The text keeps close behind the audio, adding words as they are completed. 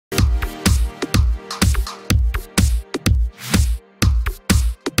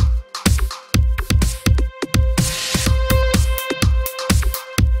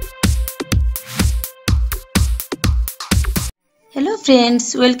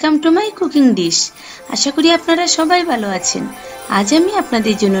Friends welcome to my cooking dish. आशा करी आपनारा सबाई भालो आछेन। आज आमी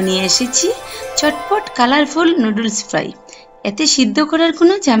आपनादेर जोन्नो निये एसेछि चटपट कालारफुल नुडल्स फ्राई। एते सिद्ध करार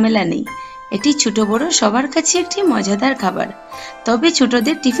कोनो झामेला नेই। एटी छोटो बड़ो सबार काछे एकटी मजादार खाबार। तबे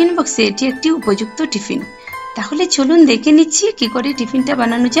छोटोदेर टिफिन बक्से एटी एकटी उपयुक्त टिफिन। ताहले चलुन देखे निচ্ছি कि करे टिफिनटा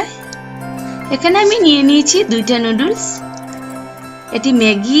बानानो जाय। एखाने आमी निये निয়েছি दुइटा नुडल्स। एटी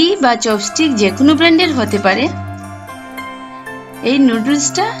मैगी बा चपस्टिक जे कोनो ब्र्যান্ডের হতে পারে। এই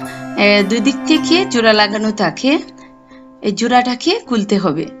নুডলসটা দুই দিক থেকে জোড়া লাগানো থাকে, এই জোড়াটাকে খুলতে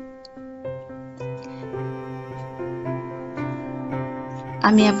হবে।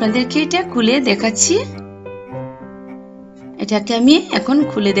 আমি আপনাদেরকে এটা খুলে দেখাচ্ছি। এটাকে আমি এখন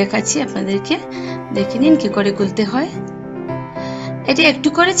খুলে দেখাচ্ছি আপনাদেরকে, দেখে নিন কি করে খুলতে হয়। এটা একটু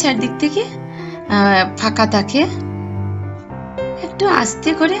করে চারদিক থেকে ফাঁকা থাকে, একটু আস্তে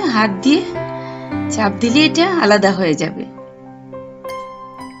করে হাত দিয়ে চাপ দিলে এটা আলাদা হয়ে যাবে।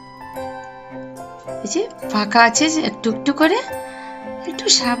 যে ফাঁকা আছে একটু একটু করে একটু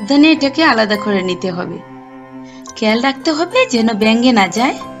সাবধানে এটাকে আলাদা করে নিতে হবে। খেয়াল রাখতে হবে যেন ভেঙে না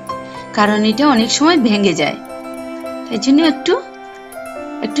যায়, কারণ এটা অনেক সময় ভেঙে যায়। তাই জন্য একটু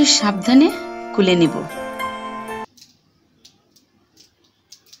একটু সাবধানে খুলে নিব।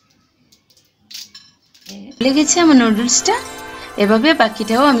 খুলে গেছে আমার নুডলসটা। এভাবে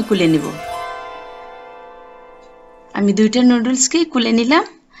বাকিটাও আমি খুলে নিব। আমি দুইটা নুডলসকেই খুলে নিলাম।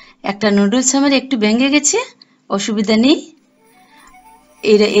 একটা নুডলস আমার একটু ভেঙে গেছে, অসুবিধা নেই।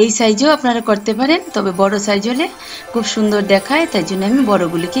 এই সাইজও আপনারা করতে পারেন, তবে বড় সাইজ হলে খুব সুন্দর দেখায়, তাই জন্য আমি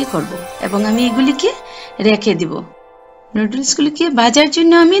বড়গুলিকেই করব এবং আমি এগুলিকে রেখে দিব। নুডলসগুলিকে ভাজার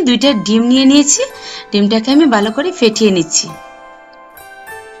জন্য আমি দুইটা ডিম নিয়ে নিয়েছি। ডিমটাকে আমি ভালো করে ফেটিয়ে নিচ্ছি।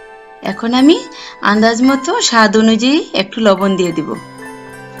 এখন আমি আন্দাজ মতো স্বাদ অনুযায়ী একটু লবণ দিয়ে দিব।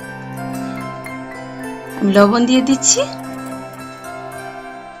 আমি লবণ দিয়ে দিচ্ছি।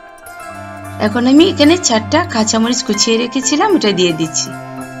 এখন আমি এখানে 4টা কাঁচামরিচ কুচিয়ে রেখেছিলাম, এটা দিয়ে দিচ্ছি।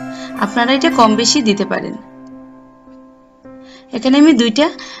 আপনারা এটা কম বেশি দিতে পারেন। এখানে আমি 2টা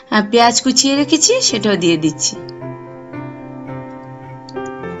পেঁয়াজ কুচিয়ে রেখেছি, সেটাও দিয়ে দিচ্ছি।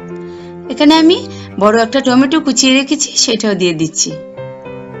 এখানে আমি বড় একটা টমেটো কুচিয়ে রেখেছি, সেটাও দিয়ে দিচ্ছি।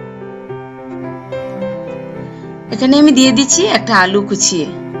 এখানে আমি দিয়ে দিচ্ছি একটা আলু কুচিয়ে।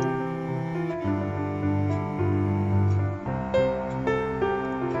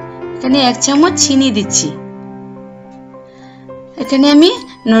 এখানে 1 চামচ চিনি দিচ্ছি। এখানে আমি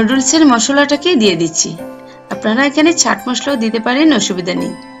নুডলসের মশলাটাকে দিয়ে দিচ্ছি। আপনারা এখানে চাট মশলাও দিতে পারেন, অসুবিধা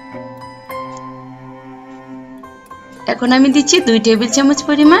নেই। এখন আমি দিচ্ছি 2 টেবিল চামচ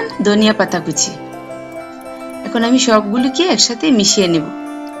পরিমাণ ধনিয়া পাতা কুচি। এখন আমি সবগুলোকে একসাথে মিশিয়ে নেব।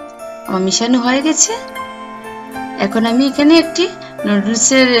 আমার মিশানো হয়ে গেছে। এখন আমি এখানে একটি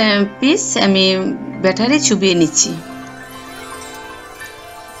নুডলসের পিস আমি ব্যাটারে চুবিয়ে নিচ্ছি।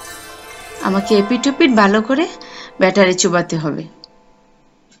 আমাকে এপিট ওপিট ভালো করে ব্যাটারে চুবাতে হবে।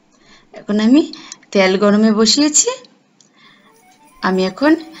 এখন আমি তেল গরমে বসিয়েছি। আমি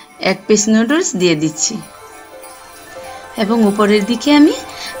এখন 1 পিস নুডলস দিয়ে দিচ্ছি এবং উপরের দিকে আমি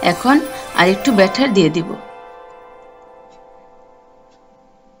এখন আরেকটু ব্যাটার দিয়ে দিব।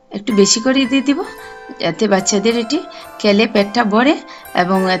 একটু বেশি করে দিয়ে দিব, যাতে বাচ্চাদের এটি খেলে পেটটা ভরে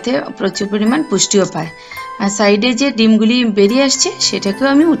এবং এতে প্রচুর পরিমাণ পুষ্টিও পায়। আর সাইডে যে ডিমগুলি বেরিয়ে আসছে সেটাকেও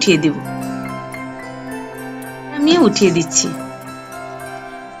আমি উঠিয়ে দিব। আমি উঠিয়ে দিচ্ছি।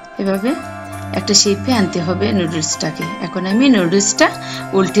 এভাবে একটা শেপে আনতে হবে নুডলসটাকে। এখন আমি নুডলসটা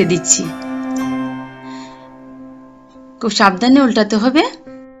উল্টে দিচ্ছি। খুব সাবধানে উল্টাতে হবে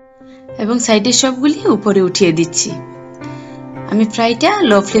এবং সাইডের সবগুলি উপরে উঠিয়ে দিচ্ছি। আমি ফ্রাইটা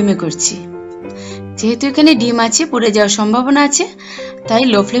লো ফ্লেমে করছি, যেহেতু এখানে ডিম আছে, পুড়ে যাওয়ার সম্ভাবনা আছে, তাই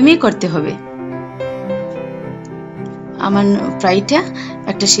লো ফ্লেমেই করতে হবে। আমার ফ্রাইটা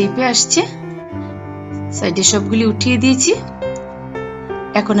একটা শেপে আসছে। সাইডে সবগুলি উঠিয়ে দিয়েছি।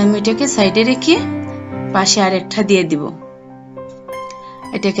 এখন আমি এটাকে সাইডে রেখে পাশে আরেকটা দিয়ে দিব।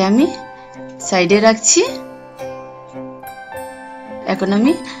 এটাকে আমি সাইডে রাখছি। এখন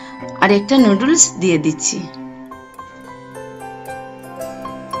আমি আরেকটা নুডলস দিয়ে দিচ্ছি।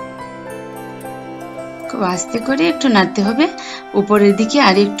 খুব আস্তে করে একটু নাড়তে হবে। উপরের দিকে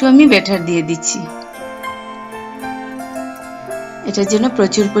আরেকটু আমি ব্যাটার দিয়ে দিচ্ছি। এটার জন্য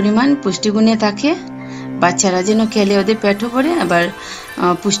প্রচুর পরিমাণ পুষ্টিগুণে থাকে। বাচ্চারা যেন খেলে ওদের পেটও ভরে, আবার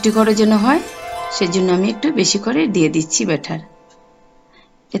পুষ্টিকরও যেন হয়, সেজন্য আমি একটু বেশি করে দিয়ে দিচ্ছি ব্যাটার।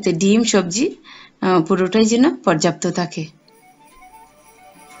 এতে ডিম সবজি পুরোটাই যেন পর্যাপ্ত থাকে।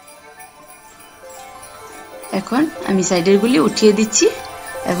 এখন আমি সাইডের গুলি উঠিয়ে দিচ্ছি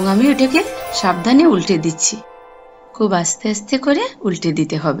এবং আমি ওটাকে সাবধানে উল্টে দিচ্ছি। খুব আস্তে আস্তে করে উল্টে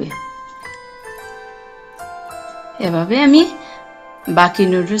দিতে হবে। এভাবে আমি বাকি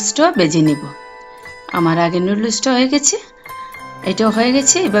নুডলসটাও ভেজে নিব। আমার আগে নুডলসটা হয়ে গেছে, এটাও হয়ে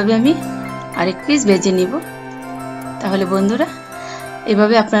গেছে। এভাবে আমি আরেক পিস ভেজে নিব। তাহলে বন্ধুরা,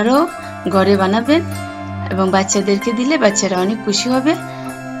 এভাবে আপনারাও ঘরে বানাবেন এবং বাচ্চাদেরকে দিলে বাচ্চারা অনেক খুশি হবে।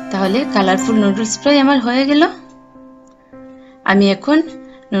 তাহলে কালারফুল নুডলস ফ্রাই আমার হয়ে গেল। আমি এখন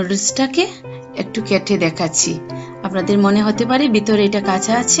নুডলসটাকে একটু কেটে দেখাচ্ছি। আপনাদের মনে হতে পারে ভিতরে এটা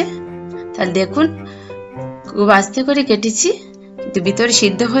কাঁচা আছে, তাহলে দেখুন খুব আস্তে করে কেটেছি, কিন্তু ভিতরে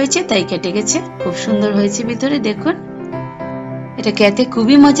সিদ্ধ হয়েছে তাই কেটে গেছে। খুব সুন্দর হয়েছে ভিতরে, দেখুন। এটা খেতে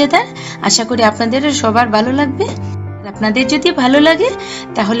খুবই মজাদার। আশা করি আপনাদের সবার ভালো লাগবে। আপনাদের যদি ভালো লাগে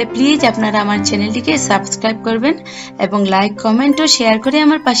তাহলে প্লিজ আপনারা আমার চ্যানেলটিকে সাবস্ক্রাইব করবেন এবং লাইক, কমেন্ট ও শেয়ার করে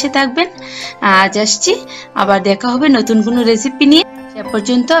আমার পাশে থাকবেন। আজ আসছি, আবার দেখা হবে নতুন কোনো রেসিপি নিয়ে। সে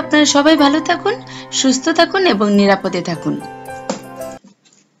পর্যন্ত আপনারা সবাই ভালো থাকুন, সুস্থ থাকুন এবং নিরাপদে থাকুন।